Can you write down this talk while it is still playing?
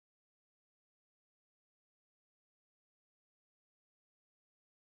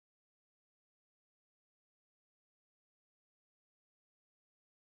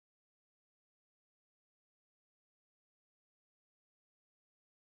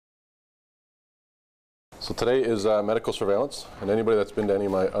So today is medical surveillance, and anybody that's been to any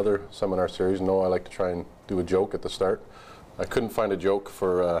of my other seminar series know I like to try and do a joke at the start. I couldn't find a joke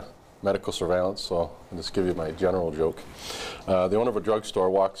for medical surveillance, so I'll just give you my general joke. The owner of a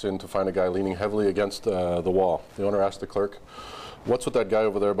drugstore walks in to find a guy leaning heavily against the wall. The owner asks the clerk, "What's with that guy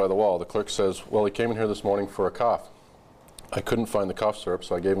over there by the wall?" The clerk says, "Well, he came in here this morning for a cough. I couldn't find the cough syrup,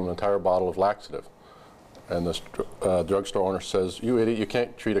 so I gave him an entire bottle of laxative." And the drugstore owner says, "You idiot, you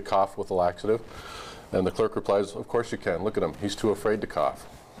can't treat a cough with a laxative." And the clerk replies, "Of course you can. Look at him. He's too afraid to cough."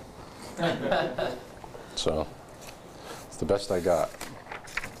 So, it's the best I got.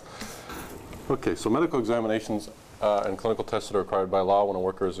 Okay, so medical examinations and clinical tests that are required by law when a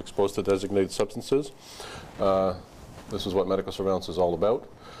worker is exposed to designated substances. This is what medical surveillance is all about.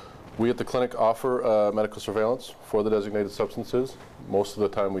 We at the clinic offer medical surveillance for the designated substances. Most of the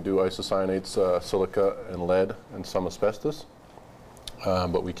time we do isocyanates, silica, and lead, and some asbestos.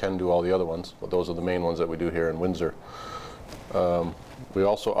 But we can do all the other ones, but those are the main ones that we do here in Windsor. We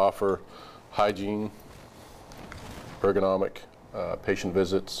also offer hygiene, ergonomic, patient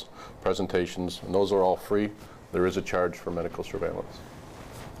visits, presentations, and those are all free. There is a charge for medical surveillance.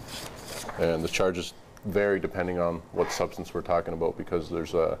 And the charges vary depending on what substance we're talking about, because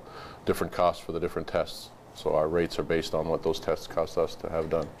there's different costs for the different tests. So our rates are based on what those tests cost us to have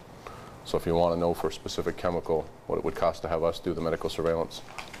done. So if you want to know for a specific chemical what it would cost to have us do the medical surveillance,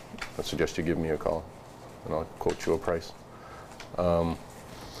 I suggest you give me a call and I'll quote you a price.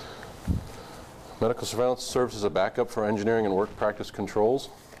 Medical surveillance serves as a backup for engineering and work practice controls.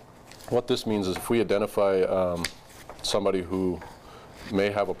 What this means is if we identify somebody who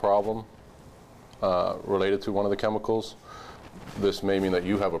may have a problem related to one of the chemicals, this may mean that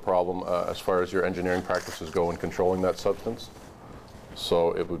you have a problem as far as your engineering practices go in controlling that substance.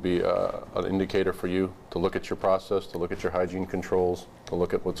 So it would be an indicator for you to look at your process, to look at your hygiene controls, to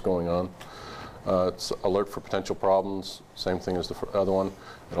look at what's going on. It's alert for potential problems, same thing as the other one.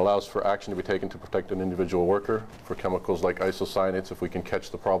 It allows for action to be taken to protect an individual worker. For chemicals like isocyanates, if we can catch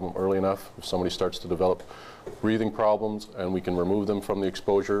the problem early enough, if somebody starts to develop breathing problems and we can remove them from the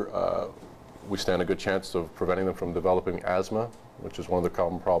exposure, we stand a good chance of preventing them from developing asthma, which is one of the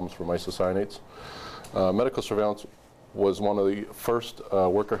common problems from isocyanates. Medical surveillance was one of the first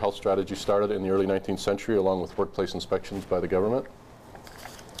worker health strategies started in the early 19th century, along with workplace inspections by the government.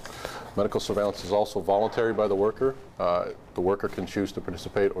 Medical surveillance is also voluntary by the worker. The worker can choose to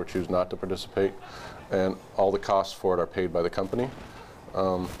participate or choose not to participate, and all the costs for it are paid by the company.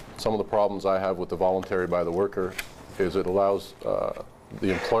 Some of the problems I have with the voluntary by the worker is it allows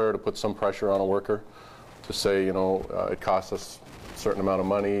the employer to put some pressure on a worker to say, you know, it costs us a certain amount of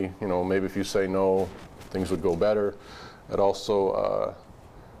money, you know, maybe if you say no, things would go better. It also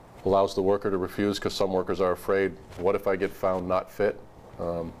allows the worker to refuse, because some workers are afraid, what if I get found not fit?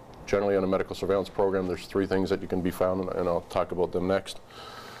 Generally in a medical surveillance program, there's 3 things that you can be found, and I'll talk about them next.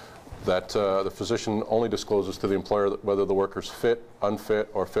 That the physician only discloses to the employer whether the worker's fit, unfit,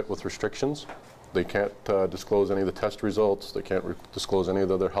 or fit with restrictions. They can't disclose any of the test results. They can't disclose any of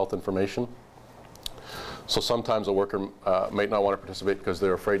the other health information. So sometimes a worker might not want to participate because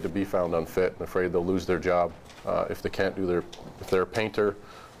they're afraid to be found unfit and afraid they'll lose their job. If they're a painter,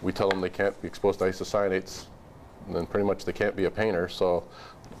 we tell them they can't be exposed to isocyanates, and then pretty much they can't be a painter, so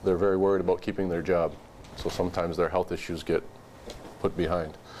they're very worried about keeping their job. So sometimes their health issues get put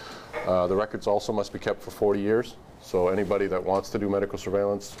behind. The records also must be kept for 40 years. So anybody that wants to do medical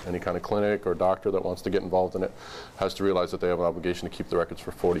surveillance, any kind of clinic or doctor that wants to get involved in it, has to realize that they have an obligation to keep the records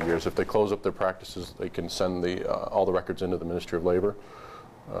for 40 years. If they close up their practices, they can send all the records into the Ministry of Labor.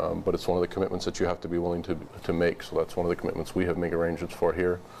 But it's one of the commitments that you have to be willing to make. So that's one of the commitments we have made arrangements for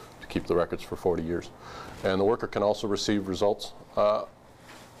here, to keep the records for 40 years. And the worker can also receive results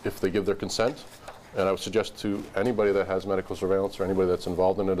if they give their consent. And I would suggest to anybody that has medical surveillance or anybody that's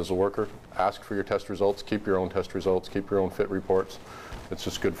involved in it as a worker, ask for your test results, keep your own test results, keep your own fit reports. It's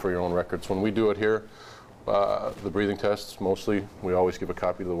just good for your own records. When we do it here, the breathing tests, mostly, we always give a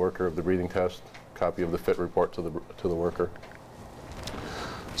copy to the worker of the breathing test, copy of the fit report to the worker.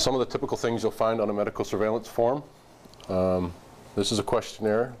 Some of the typical things you'll find on a medical surveillance form. This is a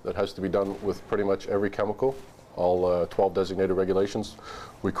questionnaire that has to be done with pretty much every chemical. All 12 designated regulations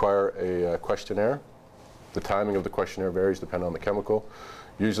require a questionnaire. The timing of the questionnaire varies depending on the chemical.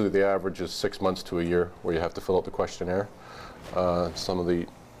 Usually the average is 6 months to a year where you have to fill out the questionnaire. Some of the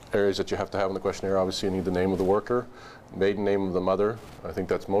areas that you have to have in the questionnaire, obviously you need the name of the worker, maiden name of the mother. I think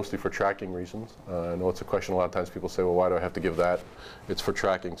that's mostly for tracking reasons. I know it's a question a lot of times people say, well, why do I have to give that? It's for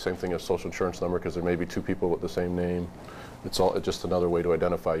tracking, same thing as social insurance number, because there may be 2 people with the same name. It's just another way to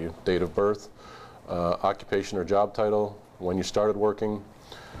identify you. Date of birth, occupation or job title, when you started working,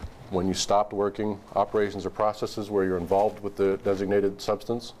 when you stopped working, operations or processes where you're involved with the designated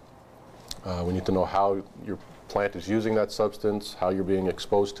substance. We need to know how your plant is using that substance, how you're being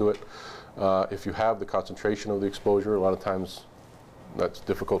exposed to it. If you have the concentration of the exposure, a lot of times that's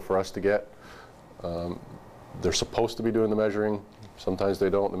difficult for us to get. They're supposed to be doing the measuring. Sometimes they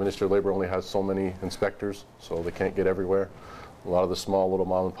don't. The Ministry of Labor only has so many inspectors, so they can't get everywhere. A lot of the small little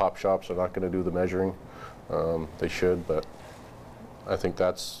mom and pop shops are not going to do the measuring. They should, but I think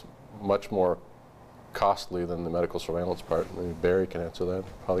that's much more costly than the medical surveillance part. Maybe Barry can answer that.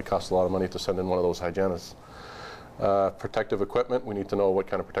 Probably costs a lot of money to send in one of those hygienists. Protective equipment, we need to know what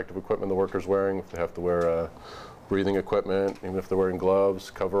kind of protective equipment the worker's wearing, if they have to wear breathing equipment, even if they're wearing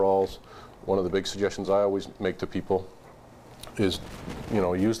gloves, coveralls. One of the big suggestions I always make to people is,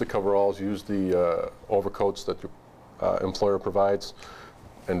 use the coveralls, use the overcoats that your employer provides,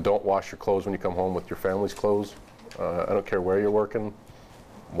 and don't wash your clothes when you come home with your family's clothes. I don't care where you're working.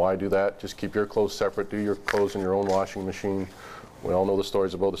 Why do that? Just keep your clothes separate. Do your clothes in your own washing machine. We all know the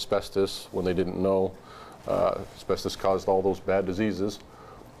stories about asbestos when they didn't know. Asbestos caused all those bad diseases.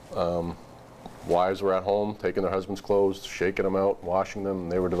 Wives were at home taking their husband's clothes, shaking them out, washing them,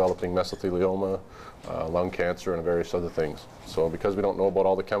 and they were developing mesothelioma, lung cancer, and various other things. So because we don't know about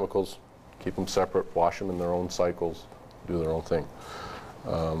all the chemicals, keep them separate, wash them in their own cycles, do their own thing.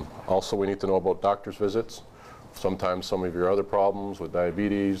 Also, we need to know about doctor's visits. Sometimes some of your other problems with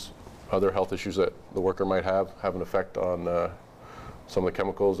diabetes, other health issues that the worker might have an effect on some of the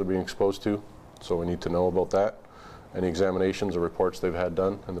chemicals they're being exposed to. So we need to know about that. Any examinations or reports they've had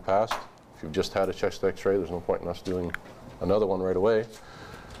done in the past. If you've just had a chest x-ray, there's no point in us doing another one right away.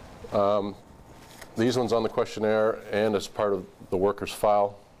 These ones on the questionnaire and as part of the worker's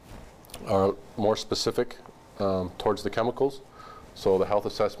file are more specific towards the chemicals. So the health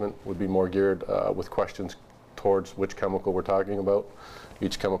assessment would be more geared with questions towards which chemical we're talking about.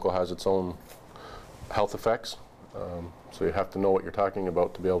 Each chemical has its own health effects. So you have to know what you're talking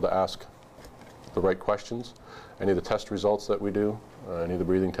about to be able to ask the right questions. Any of the test results that we do, any of the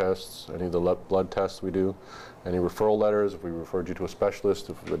breathing tests, any of the blood tests we do, any referral letters, if we referred you to a specialist,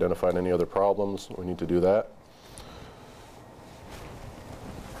 if we've identified any other problems, we need to do that.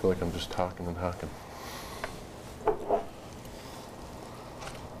 I feel like I'm just talking and talking.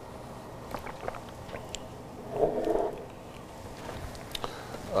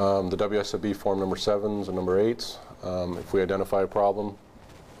 The WSIB form number 7s and number 8s. If we identify a problem,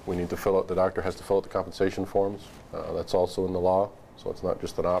 we need to fill out, the doctor has to fill out the compensation forms. That's also in the law, so it's not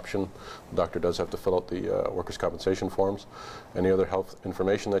just an option. The doctor does have to fill out the workers' compensation forms. Any other health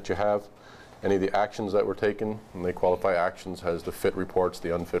information that you have, any of the actions that were taken, and they qualify actions as the fit reports,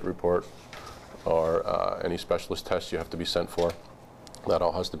 the unfit report, or any specialist tests you have to be sent for. That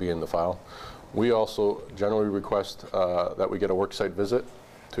all has to be in the file. We also generally request that we get a worksite visit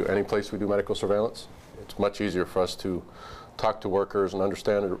to any place we do medical surveillance. It's much easier for us to talk to workers and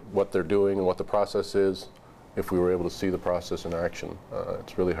understand what they're doing and what the process is if we were able to see the process in action.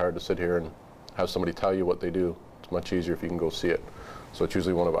 It's really hard to sit here and have somebody tell you what they do. It's much easier if you can go see it. So it's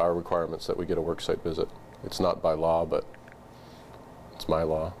usually one of our requirements that we get a worksite visit. It's not by law, but it's my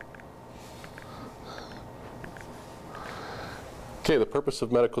law. Okay, the purpose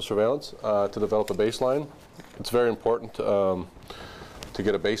of medical surveillance, to develop a baseline. It's very important to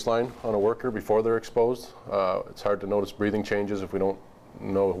get a baseline on a worker before they're exposed. It's hard to notice breathing changes if we don't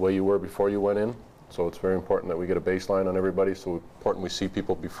know the way you were before you went in. So it's very important that we get a baseline on everybody. So it's important we see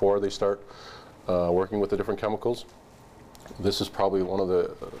people before they start working with the different chemicals. This is probably one of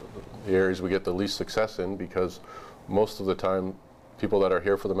the areas we get the least success in, because most of the time people that are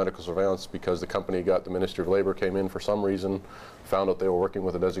here for the medical surveillance, because the company got, the Ministry of Labor came in for some reason, found out they were working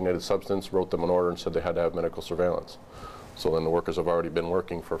with a designated substance, wrote them an order and said they had to have medical surveillance. So then the workers have already been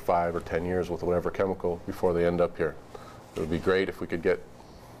working for 5 or 10 years with whatever chemical before they end up here. It would be great if we could get,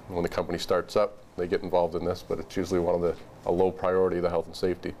 when the company starts up, they get involved in this, but it's usually a low priority, the health and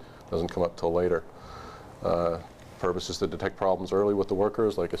safety. It doesn't come up till later. Purpose is to detect problems early with the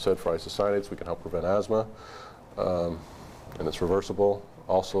workers. Like I said, for isocyanates, we can help prevent asthma, and it's reversible.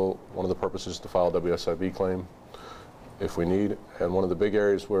 Also, one of the purposes is to file a WSIB claim if we need. And one of the big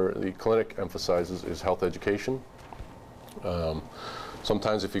areas where the clinic emphasizes is health education.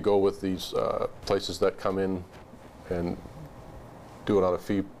 Sometimes if you go with these places that come in and do it on a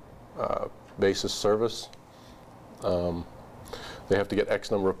fee basis service, they have to get X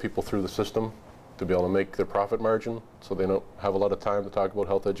number of people through the system to be able to make their profit margin, so they don't have a lot of time to talk about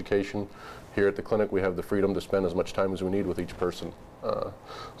health education. Here at the clinic, we have the freedom to spend as much time as we need with each person.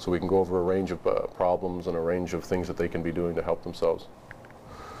 So we can go over a range of problems and a range of things that they can be doing to help themselves.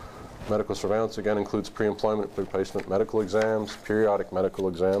 Medical surveillance, again, includes pre-employment, pre-placement medical exams, periodic medical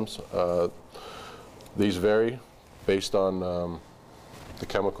exams. These vary based on the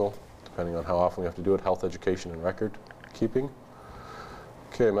chemical, depending on how often we have to do it, health education and record keeping.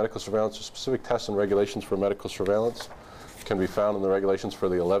 Okay, medical surveillance, specific tests and regulations for medical surveillance can be found in the regulations for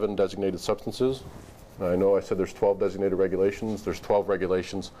the 11 designated substances. I know I said there's 12 designated regulations. There's 12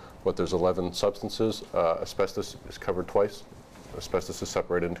 regulations, but there's 11 substances. Asbestos is covered twice. Asbestos is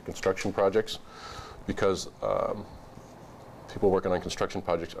separated into construction projects because people working on construction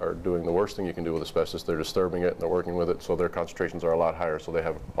projects are doing the worst thing you can do with asbestos. They're disturbing it and they're working with it, so their concentrations are a lot higher. So they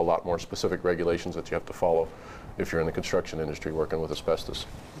have a lot more specific regulations that you have to follow if you're in the construction industry working with asbestos.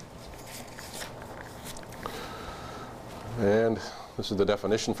 And this is the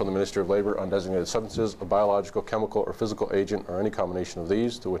definition from the Ministry of Labor on designated substances: a biological, chemical, or physical agent, or any combination of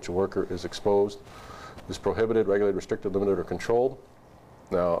these to which a worker is exposed, is prohibited, regulated, restricted, limited, or controlled.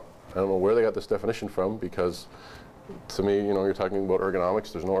 Now, I don't know where they got this definition from, because to me, you know, you're talking about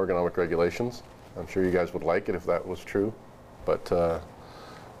ergonomics. There's no ergonomic regulations. I'm sure you guys would like it if that was true, but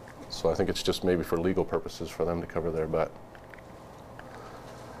so I think it's just maybe for legal purposes for them to cover their butt.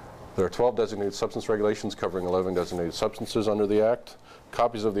 There are 12 designated substance regulations covering 11 designated substances under the Act.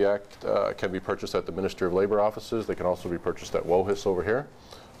 Copies of the Act can be purchased at the Ministry of Labor offices. They can also be purchased at WOHIS over here.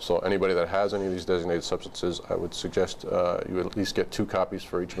 So anybody that has any of these designated substances, I would suggest you at least get 2 copies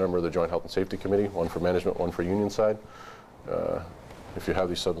for each member of the Joint Health and Safety Committee, one for management, one for union side. If you have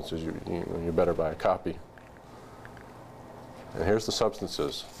these substances, you better buy a copy. And here's the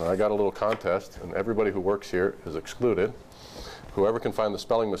substances. Now, I got a little contest, and everybody who works here is excluded. Whoever can find the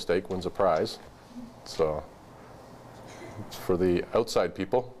spelling mistake wins a prize. So it's for the outside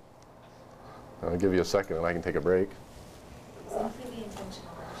people. I'll give you a second and I can take a break.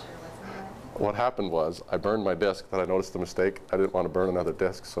 What happened was I burned my disc, then I noticed the mistake. I didn't want to burn another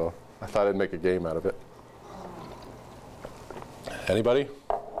disc, so I thought I'd make a game out of it. Anybody?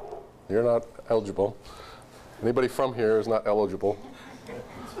 You're not eligible. Anybody from here is not eligible.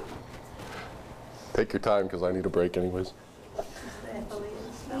 Take your time, because I need a break anyways.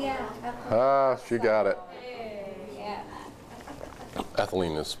 Yeah. Ah, she got it. Yeah.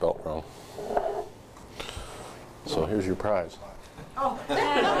 Ethylene is spelt wrong. So here's your prize. Oh.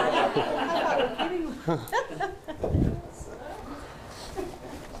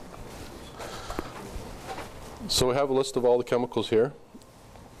 So we have a list of all the chemicals here.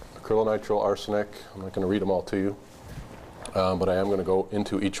 Acrylonitrile, arsenic. I'm not going to read them all to you, but I am going to go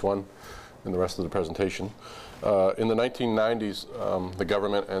into each one in the rest of the presentation. In the 1990s, the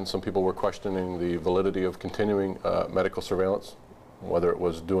government and some people were questioning the validity of continuing medical surveillance, whether it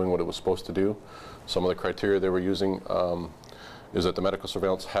was doing what it was supposed to do. Some of the criteria they were using is that the medical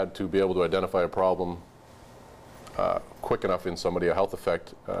surveillance had to be able to identify a problem quick enough in somebody, a health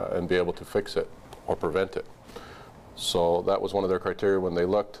effect, and be able to fix it or prevent it. So that was one of their criteria when they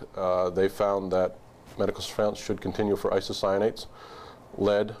looked. They found that medical surveillance should continue for isocyanates,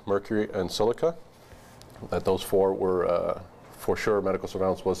 lead, mercury, and silica. That those 4 were, for sure, medical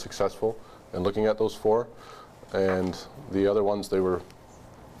surveillance was successful in looking at those 4. And the other ones, they were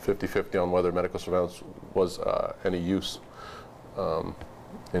 50-50 on whether medical surveillance was any use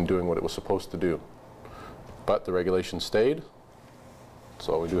in doing what it was supposed to do. But the regulation stayed.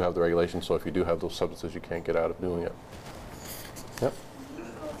 So we do have the regulation, so if you do have those substances, you can't get out of doing it. Yep. Can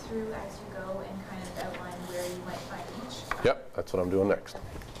you go through as you go and kind of outline where you might find each? Yep, that's what I'm doing next.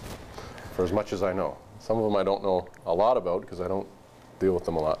 For as much as I know. Some of them I don't know a lot about because I don't deal with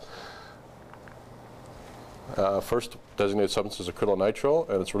them a lot. First designated substance is acrylonitrile,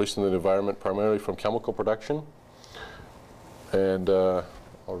 and it's released into the environment primarily from chemical production. And I'll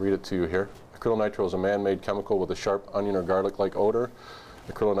read it to you here. Acrylonitrile is a man-made chemical with a sharp onion or garlic-like odor.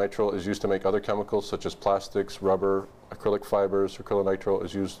 Acrylonitrile is used to make other chemicals such as plastics, rubber, acrylic fibers. Acrylonitrile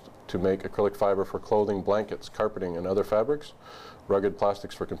is used to make acrylic fiber for clothing, blankets, carpeting, and other fabrics. Rugged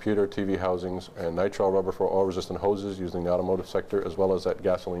plastics for computer, TV housings, and nitrile rubber for oil-resistant hoses used in the automotive sector as well as at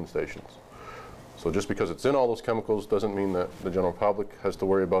gasoline stations. So just because it's in all those chemicals doesn't mean that the general public has to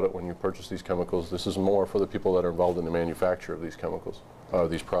worry about it when you purchase these chemicals. This is more for the people that are involved in the manufacture of these chemicals,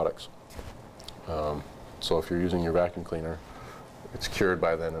 these products. So if you're using your vacuum cleaner, it's cured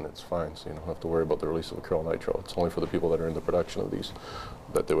by then and it's fine, so you don't have to worry about the release of acrylonitrile. It's only for the people that are in the production of these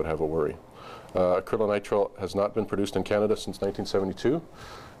that they would have a worry. Acrylonitrile has not been produced in Canada since 1972.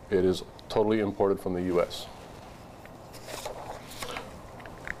 It is totally imported from the US.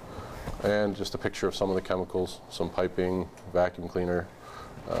 And just a picture of some of the chemicals, some piping, vacuum cleaner,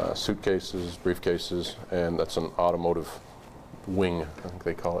 suitcases, briefcases, and that's an automotive wing, I think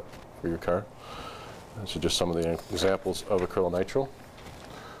they call it, for your car. These are just some of the examples of acrylonitrile.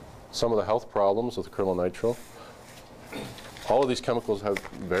 Some of the health problems with acrylonitrile. All of these chemicals have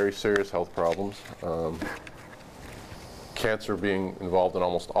very serious health problems. Cancer being involved in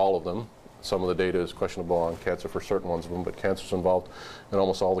almost all of them. Some of the data is questionable on cancer for certain ones of them, but cancer's involved in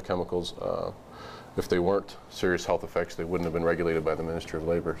almost all the chemicals. If they weren't serious health effects, they wouldn't have been regulated by the Ministry of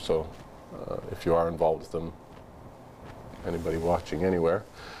Labor. So if you are involved with them, anybody watching anywhere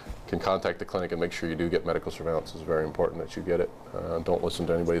can contact the clinic and make sure you do get medical surveillance. It's very important that you get it. Don't listen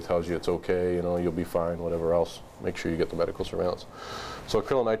to anybody who tells you it's okay, you know, you'll be fine, whatever else. Make sure you get the medical surveillance. So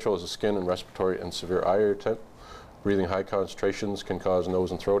acrylonitrile is a skin and respiratory and severe eye irritant. Breathing high concentrations can cause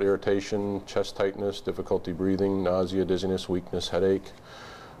nose and throat irritation, chest tightness, difficulty breathing, nausea, dizziness, weakness, headache.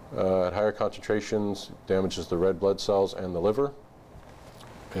 At higher concentrations, damages the red blood cells and the liver.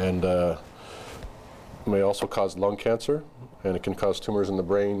 And may also cause lung cancer, and it can cause tumors in the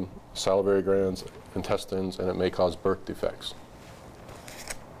brain, salivary glands, intestines, and it may cause birth defects.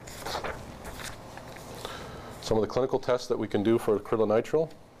 Some of the clinical tests that we can do for acrylonitrile.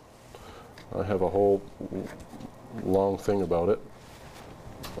 I have a whole long thing about it,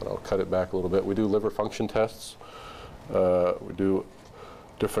 but I'll cut it back a little bit. We do liver function tests. We do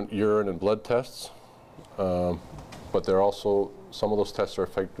different urine and blood tests, but they're also, some of those tests are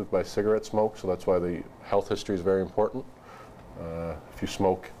affected by cigarette smoke, so that's why the health history is very important. If you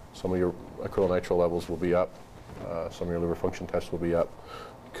smoke, some of your acrylonitrile levels will be up. Some of your liver function tests will be up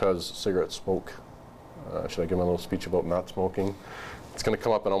because cigarette smoke. Should I give my little speech about not smoking? It's going to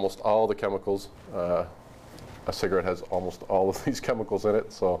come up in almost all the chemicals. A cigarette has almost all of these chemicals in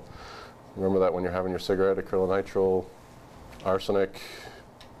it, so remember that when you're having your cigarette, acrylonitrile, arsenic.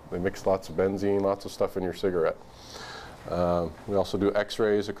 They mix lots of benzene, lots of stuff in your cigarette. We also do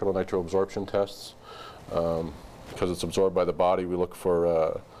x-rays, acrylonitrile absorption tests. Because it's absorbed by the body, we look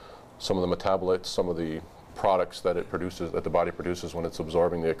for some of the metabolites, some of the products that it produces, that the body produces when it's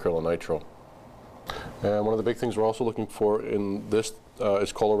absorbing the acrylonitrile. And one of the big things we're also looking for in this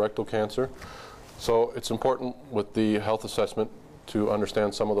is colorectal cancer. So it's important with the health assessment to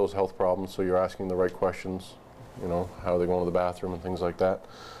understand some of those health problems, so you're asking the right questions, you know, how are they going to the bathroom and things like that.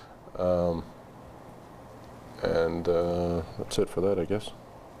 That's it for that, I guess.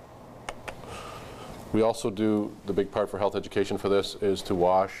 We also do, the big part for health education for this is to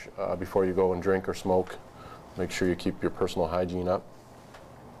wash before you go and drink or smoke. Make sure you keep your personal hygiene up.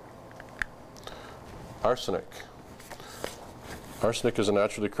 Arsenic. Arsenic is a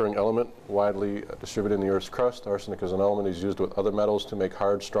naturally occurring element widely distributed in the Earth's crust. Arsenic is an element that is used with other metals to make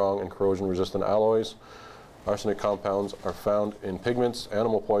hard, strong, and corrosion-resistant alloys. Arsenic compounds are found in pigments,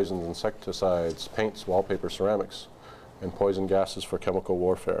 animal poisons, insecticides, paints, wallpaper, ceramics, and poison gases for chemical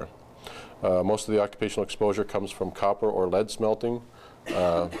warfare. Most of the occupational exposure comes from copper or lead smelting.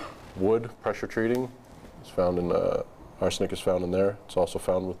 Wood pressure treating is found in, arsenic is found in there. It's also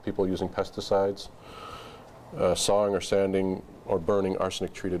found with people using pesticides. Sawing or sanding or burning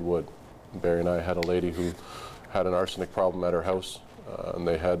arsenic treated wood. Barry and I had a lady who had an arsenic problem at her house, and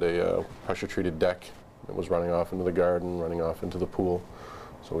they had a pressure treated deck. It was running off into the garden, running off into the pool.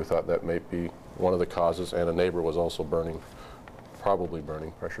 So we thought that might be one of the causes, and a neighbor was also burning, probably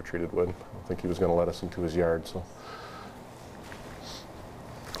burning pressure treated wood. I don't think he was going to let us into his yard. So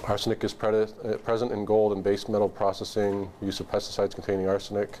arsenic is present in gold and base metal processing, use of pesticides containing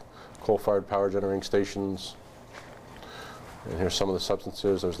arsenic, coal-fired power generating stations. And here's some of the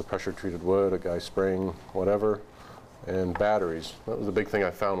substances. There's the pressure treated wood, a guy spraying whatever, and batteries. That was the big thing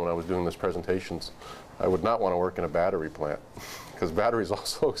I found when I was doing this presentations. I would not want to work in a battery plant because batteries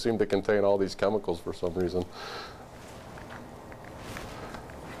also seem to contain all these chemicals for some reason.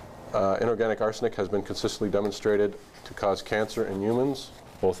 Inorganic arsenic has been consistently demonstrated to cause cancer in humans,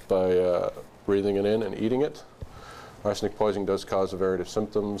 both by breathing it in and eating it. Arsenic poisoning does cause a variety of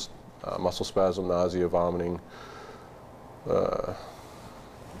symptoms, muscle spasm, nausea, vomiting,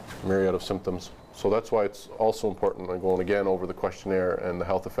 myriad of symptoms. So that's why it's also important, I'm going again over the questionnaire and the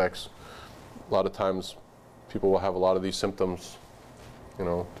health effects. A lot of times people will have a lot of these symptoms, you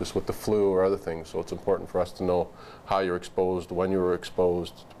know, just with the flu or other things. So it's important for us to know how you're exposed, when you were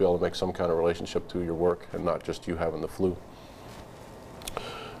exposed, to be able to make some kind of relationship to your work and not just you having the flu.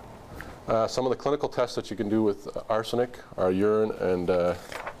 Some of the clinical tests that you can do with arsenic are urine and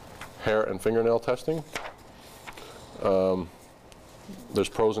hair and fingernail testing. There's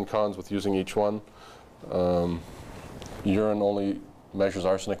pros and cons with using each one. Urine only measures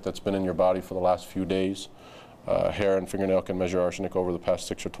arsenic that's been in your body for the last few days. Hair and fingernail can measure arsenic over the past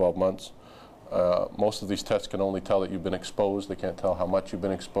 6 or 12 months. Most of these tests can only tell that you've been exposed. They can't tell how much you've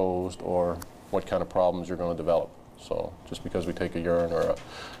been exposed or what kind of problems you're going to develop. So just because we take a urine or a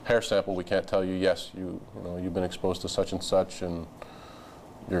hair sample, we can't tell you, yes, you've been exposed to such and such, and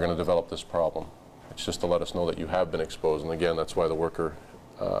you're going to develop this problem. It's just to let us know that you have been exposed, and again, that's why the worker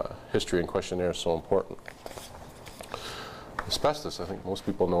history and questionnaire is so important. Asbestos, I think most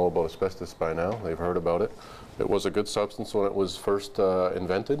people know about asbestos by now. They've heard about it. It was a good substance when it was first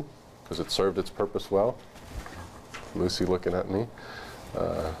invented because it served its purpose well. Lucy looking at me.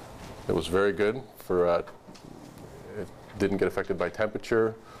 It was very good for, it didn't get affected by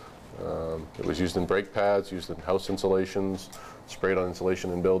temperature. It was used in brake pads, used in house insulations, sprayed on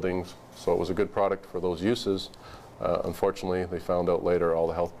insulation in buildings. So it was a good product for those uses. Unfortunately, they found out later all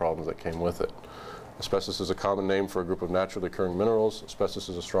the health problems that came with it. Asbestos is a common name for a group of naturally occurring minerals. Asbestos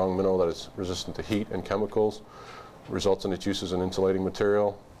is a strong mineral that is resistant to heat and chemicals, results in its use as an insulating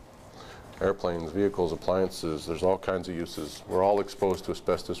material. Airplanes, vehicles, appliances, there's all kinds of uses. We're all exposed to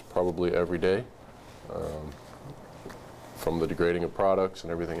asbestos probably every day, from the degrading of products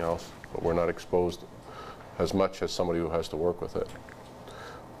and everything else, but we're not exposed as much as somebody who has to work with it.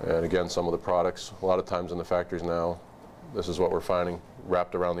 And again, some of the products, a lot of times in the factories now, this is what we're finding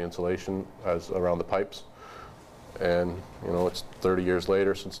wrapped around the insulation, as around the pipes. And you know, it's 30 years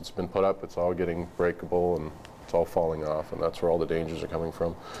later since it's been put up, it's all getting breakable and it's all falling off, and that's where all the dangers are coming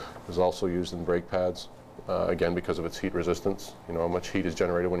from. It's also used in brake pads, again because of its heat resistance. You know how much heat is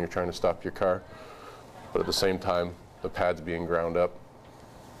generated when you're trying to stop your car, but at the same time, the pad's being ground up,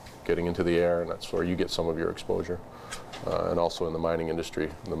 getting into the air, and that's where you get some of your exposure. And also in the mining industry,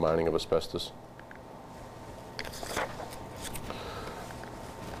 the mining of asbestos.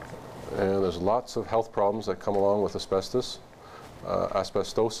 And there's lots of health problems that come along with asbestos.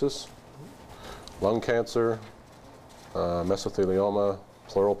 Asbestosis, lung cancer, mesothelioma,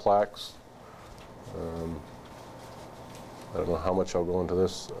 pleural plaques. I don't know how much I'll go into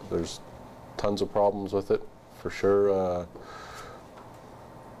this. There's tons of problems with it, for sure.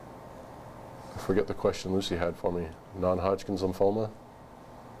 I forget the question Lucy had for me. Non-Hodgkin's lymphoma?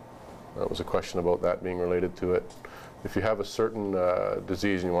 That was a question about that being related to it. If you have a certain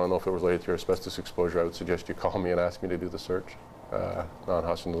disease and you want to know if it was related to your asbestos exposure, I would suggest you call me and ask me to do the search.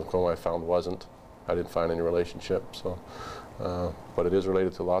 Non-Hodgkin's lymphoma I found wasn't. I didn't find any relationship. So, but it is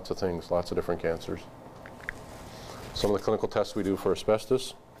related to lots of things, lots of different cancers. Some of the clinical tests we do for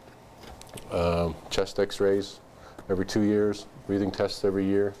asbestos, chest x-rays every 2 years, breathing tests every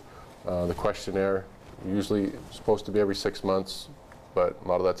year. The questionnaire, usually supposed to be every 6 months, but a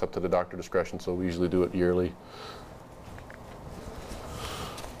lot of that's up to the doctor discretion, so we usually do it yearly.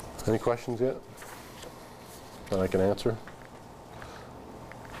 Any questions yet that I can answer?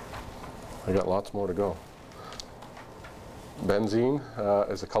 I got lots more to go. Benzene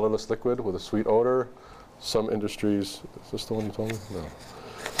is a colorless liquid with a sweet odor. Some industries, is this the one you told me? No.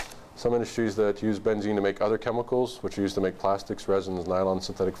 Some industries that use benzene to make other chemicals, which are used to make plastics, resins, nylon,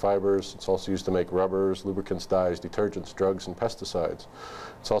 synthetic fibers. It's also used to make rubbers, lubricants, dyes, detergents, drugs, and pesticides.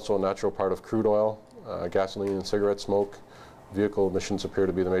 It's also a natural part of crude oil, gasoline, and cigarette smoke. Vehicle emissions appear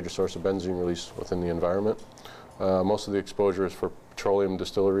to be the major source of benzene release within the environment. Most of the exposure is for petroleum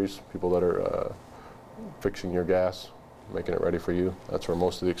distilleries, people that are fixing your gas, making it ready for you. That's where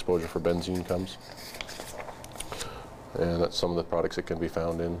most of the exposure for benzene comes. And that's some of the products it can be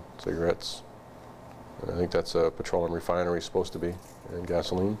found in, cigarettes. I think that's a petroleum refinery supposed to be, and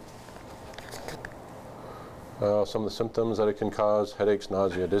gasoline. Some of the symptoms that it can cause: headaches,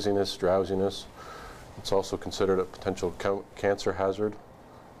 nausea, dizziness, drowsiness. It's also considered a potential cancer hazard,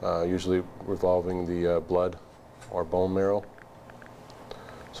 usually revolving the blood or bone marrow.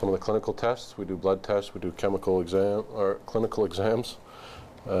 Some of the clinical tests, we do blood tests, we do chemical exam or clinical exams.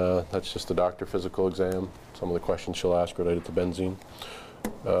 That's just a doctor physical exam. Some of the questions she'll ask related to benzene.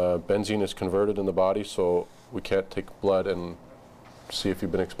 Benzene is converted in the body, so we can't take blood and see if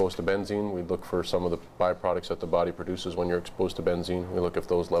you've been exposed to benzene. We look for some of the byproducts that the body produces when you're exposed to benzene. We look if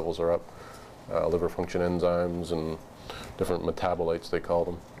those levels are up. Liver function enzymes and different metabolites, they call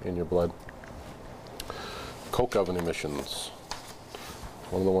them, in your blood. Coke oven emissions.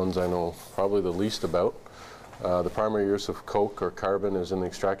 One of the ones I know probably the least about. The primary use of coke or carbon is in the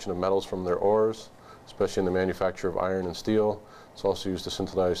extraction of metals from their ores, especially in the manufacture of iron and steel. It's also used to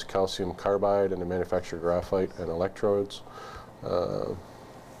synthesize calcium carbide and to manufacture graphite and electrodes.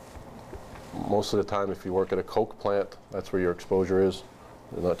 Most of the time, if you work at a coke plant, that's where your exposure is.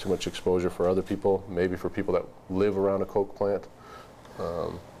 There's not too much exposure for other people, maybe for people that live around a coke plant,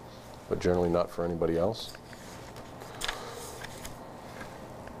 but generally not for anybody else.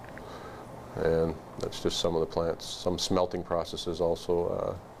 And that's just some of the plants. Some smelting processes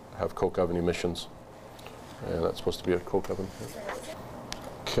also have coke oven emissions, and that's supposed to be a coke oven.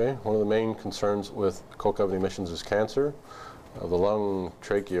 Okay, one of the main concerns with coke oven emissions is cancer of the lung,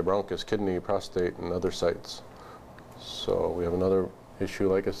 trachea, bronchus, kidney, prostate, and other sites. So we have another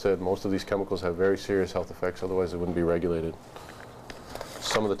issue. Like I said, most of these chemicals have very serious health effects, otherwise they wouldn't be regulated.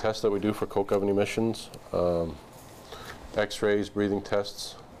 Some of the tests that we do for coke oven emissions, x-rays, breathing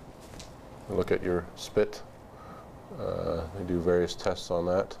tests. We look at your spit. They do various tests on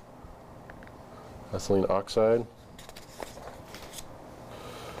that. Ethylene oxide.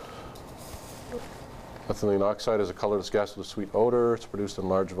 Ethylene oxide is a colorless gas with a sweet odor. It's produced in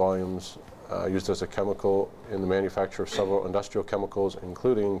large volumes, used as a chemical in the manufacture of several industrial chemicals,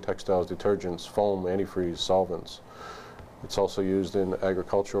 including textiles, detergents, foam, antifreeze, solvents. It's also used in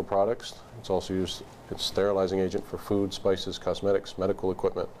agricultural products. It's also used as a sterilizing agent for food, spices, cosmetics, medical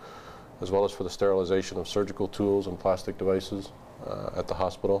equipment, as well as for the sterilization of surgical tools and plastic devices at the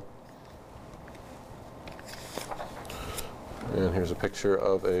hospital. And here's a picture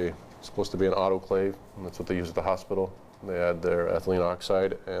of it's supposed to be an autoclave, and that's what they use at the hospital. They add their ethylene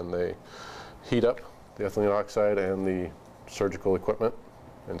oxide and they heat up the ethylene oxide and the surgical equipment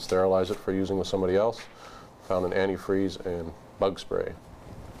and sterilize it for using with somebody else. Found in antifreeze and bug spray.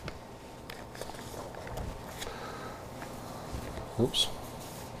 Oops.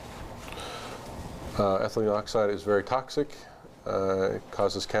 Ethylene oxide is very toxic. It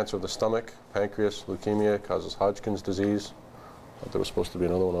causes cancer of the stomach, pancreas, leukemia, it causes Hodgkin's disease. I thought there was supposed to be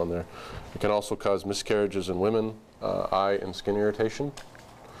another one on there. It can also cause miscarriages in women, eye and skin irritation.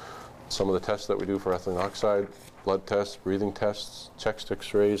 Some of the tests that we do for ethylene oxide, blood tests, breathing tests, chest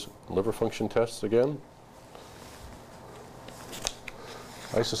x-rays, liver function tests again.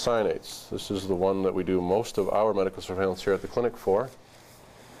 Isocyanates. This is the one that we do most of our medical surveillance here at the clinic for,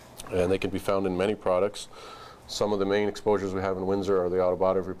 and they can be found in many products. Some of the main exposures we have in Windsor are the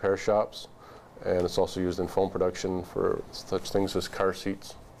automotive repair shops, and it's also used in foam production for such things as car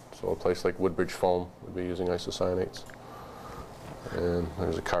seats. So a place like Woodbridge Foam would be using isocyanates. And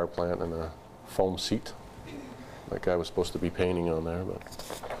there's a car plant and a foam seat. That guy was supposed to be painting on there, but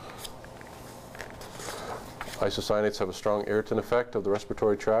isocyanates have a strong irritant effect of the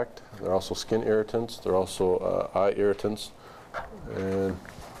respiratory tract. They're also skin irritants. They're also eye irritants. And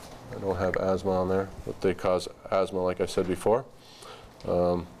I don't have asthma on there, but they cause asthma, like I said before.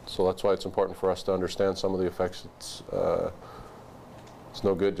 So that's why it's important for us to understand some of the effects. It's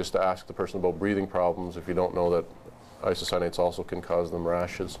no good just to ask the person about breathing problems if you don't know that isocyanates also can cause them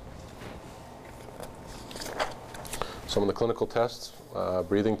rashes. Some of the clinical tests,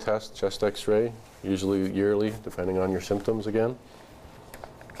 breathing test, chest x-ray, usually yearly, depending on your symptoms again.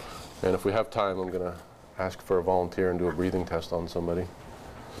 And if we have time, I'm going to ask for a volunteer and do a breathing test on somebody.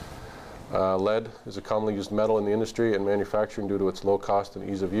 Lead is a commonly used metal in the industry and manufacturing due to its low cost and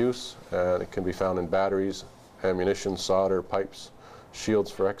ease of use. It can be found in batteries, ammunition, solder, pipes,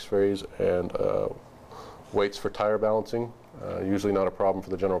 shields for x-rays, and weights for tire balancing. Usually not a problem for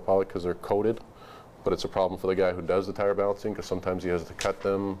the general public because they're coated, but it's a problem for the guy who does the tire balancing because sometimes he has to cut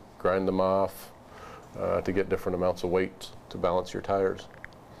them, grind them off to get different amounts of weight to balance your tires.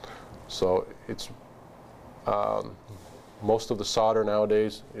 So it's most of the solder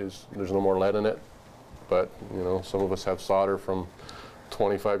nowadays there's no more lead in it, but you know, some of us have solder from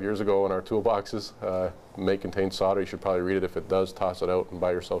 25 years ago in our toolboxes. May contain solder. You should probably read it. If it does, toss it out and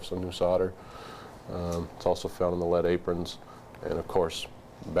buy yourself some new solder. It's also found in the lead aprons, and of course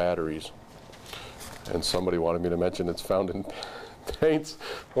batteries. And somebody wanted me to mention it's found in paints,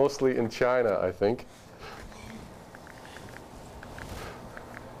 mostly in China, I think.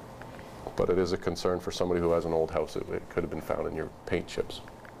 But it is a concern for somebody who has an old house. It could have been found in your paint chips.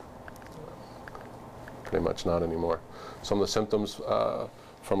 Pretty much not anymore. Some of the symptoms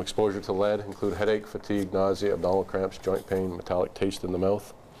from exposure to lead include headache, fatigue, nausea, abdominal cramps, joint pain, metallic taste in the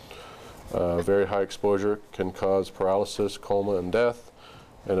mouth. Very high exposure can cause paralysis, coma, and death,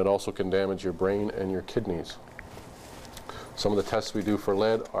 and it also can damage your brain and your kidneys. Some of the tests we do for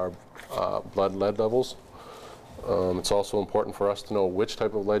lead are blood lead levels. It's also important for us to know which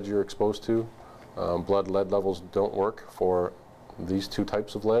type of lead you're exposed to. Blood lead levels don't work for these two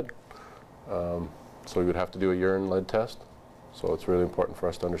types of lead, so we would have to do a urine lead test. So it's really important for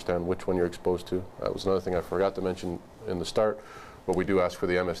us to understand which one you're exposed to. That was another thing I forgot to mention in the start, but we do ask for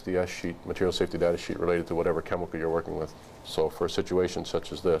the MSDS sheet, material safety data sheet, related to whatever chemical you're working with. So for a situation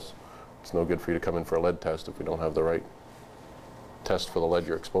such as this, it's no good for you to come in for a lead test if we don't have the right test for the lead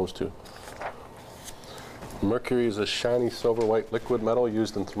you're exposed to. Mercury is a shiny silver-white liquid metal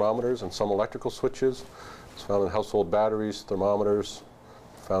used in thermometers and some electrical switches. It's found in household batteries, thermometers,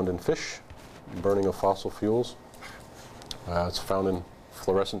 found in fish, burning of fossil fuels. It's found in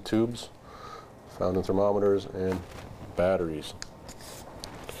fluorescent tubes, found in thermometers and batteries.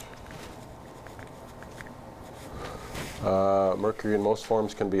 Mercury in most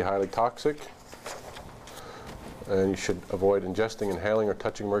forms can be highly toxic. And you should avoid ingesting, inhaling, or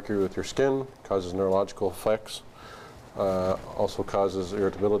touching mercury with your skin. Causes neurological effects. Also causes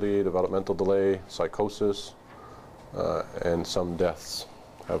irritability, developmental delay, psychosis, and some deaths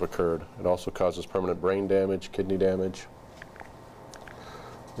have occurred. It also causes permanent brain damage, kidney damage.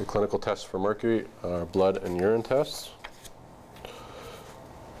 The clinical tests for mercury are blood and urine tests.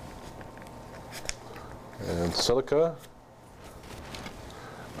 And silica.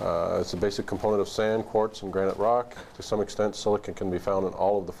 It's a basic component of sand, quartz, and granite rock. To some extent, silica can be found in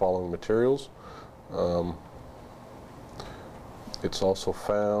all of the following materials. It's also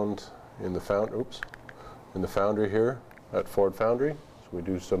found in the foundry here at Ford Foundry. So we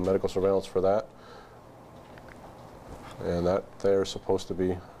do some medical surveillance for that. And that there is supposed to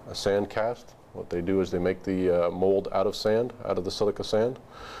be a sand cast. What they do is they make the mold out of sand, out of the silica sand,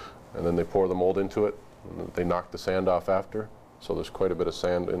 and then they pour the mold into it. And they knock the sand off after. So there's quite a bit of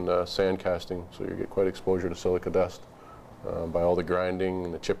sand in sand casting, so you get quite exposure to silica dust by all the grinding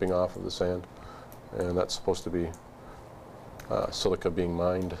and the chipping off of the sand. And that's supposed to be silica being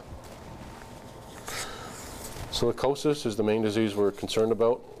mined. Silicosis is the main disease we're concerned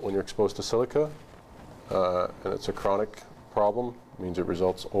about when you're exposed to silica, and it's a chronic problem. It means it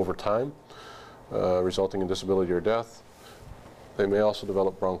results over time, resulting in disability or death. They may also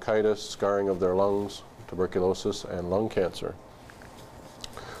develop bronchitis, scarring of their lungs, tuberculosis, and lung cancer.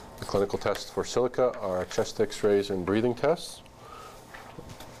 The clinical tests for silica are chest x-rays and breathing tests.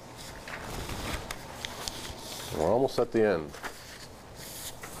 We're almost at the end.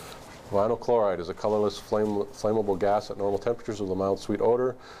 Vinyl chloride is a colorless, flammable gas at normal temperatures with a mild sweet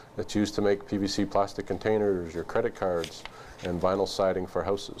odor. It's used to make PVC plastic containers, your credit cards, and vinyl siding for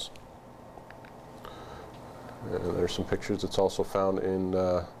houses. And there's some pictures. It's also found in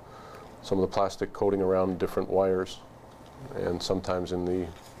some of the plastic coating around different wires, and sometimes in the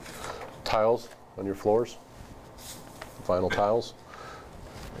tiles on your floors, vinyl tiles.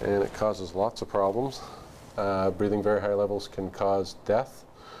 And it causes lots of problems. Breathing very high levels can cause death.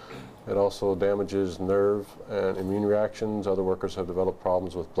 It also damages nerve and immune reactions. Other workers have developed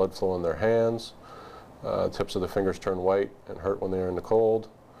problems with blood flow in their hands. Tips of the fingers turn white and hurt when they are in the cold.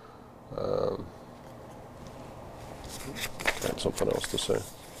 I have something else to say.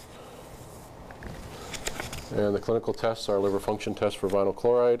 And the clinical tests are liver function tests for vinyl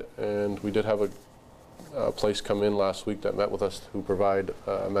chloride. And we did have a place come in last week that met with us who provide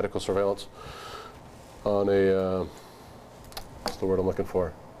medical surveillance on a, what's the word I'm looking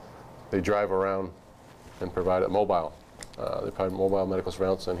for? They drive around and provide it mobile. They provide mobile medical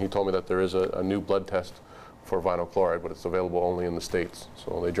surveillance, and he told me that there is a new blood test for vinyl chloride, but it's available only in the States.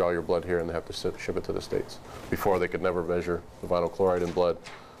 So they draw your blood here and they have to ship it to the States. Before, they could never measure the vinyl chloride in blood.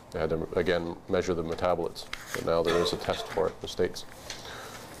 They had to, again, measure the metabolites. But now there is a test for it in the States.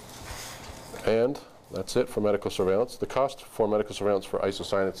 And that's it for medical surveillance. The cost for medical surveillance for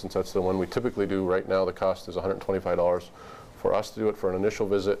isocyanate, since that's the one we typically do right now, the cost is $125 for us to do it for an initial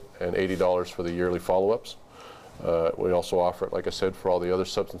visit and $80 for the yearly follow-ups. We also offer it, like I said, for all the other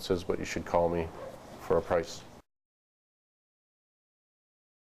substances, but you should call me for a price.